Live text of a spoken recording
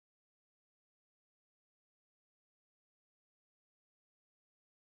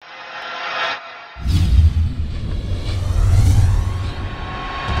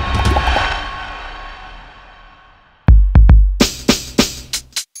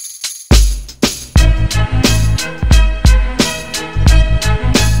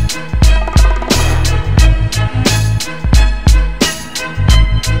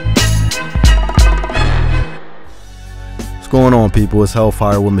going on, people? It's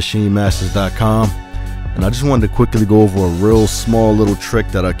Hellfire with MachineMasters.com, and I just wanted to quickly go over a real small little trick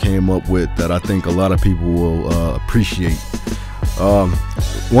that I came up with that I think a lot of people will appreciate.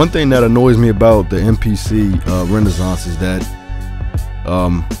 One thing that annoys me about the MPC Renaissance is that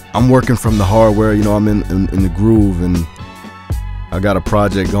I'm working from the hardware. You know, I'm in the groove, and I got a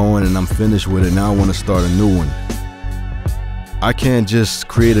project going and I'm finished with it. Now I want to start a new one. I can't just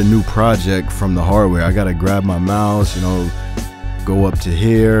create a new project from the hardware. I gotta grab my mouse, you know, go up to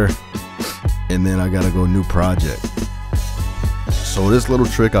here, and then I gotta go new project. So this little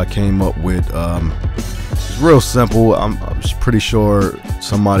trick I came up with, it's real simple. I'm pretty sure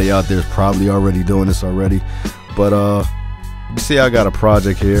somebody out there is probably already doing this already, but you see I got a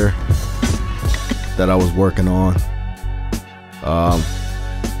project here that I was working on.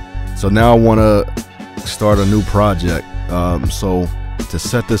 So now I want to start a new project. So to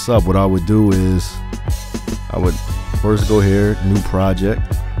set this up, what I would do is I would first go here, new project.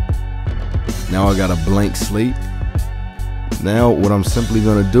 Now I got a blank slate. Now what I'm simply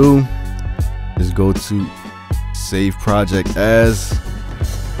going to do is go to save project as,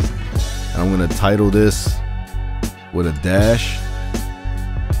 and I'm going to title this with a dash,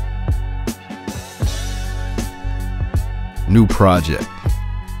 new project,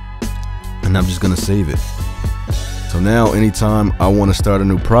 and I'm just going to save it. So now anytime I want to start a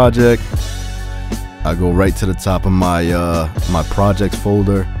new project, I go right to the top of my my projects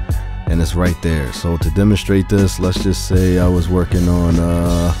folder, and it's right there. So to demonstrate this, let's just say I was working on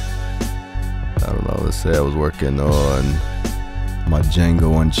I don't know, let's say I was working on my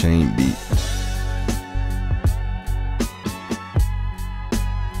Django Unchained beat.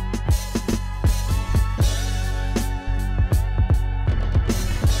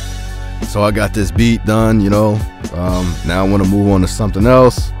 So I got this beat done, you know. Now I want to move on to something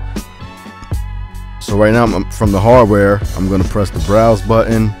else. So right now I'm from the hardware, I'm going to press the browse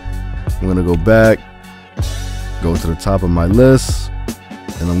button. I'm going to go back, go to the top of my list,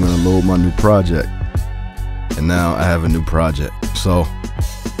 and I'm going to load my new project. And now I have a new project. So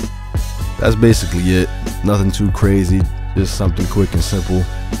that's basically it. Nothing too crazy, just something quick and simple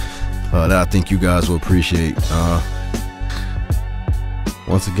that I think you guys will appreciate.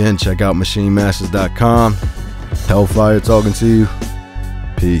 Once again, check out MachineMasters.com. Hellfire talking to you.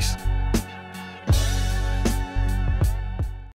 Peace.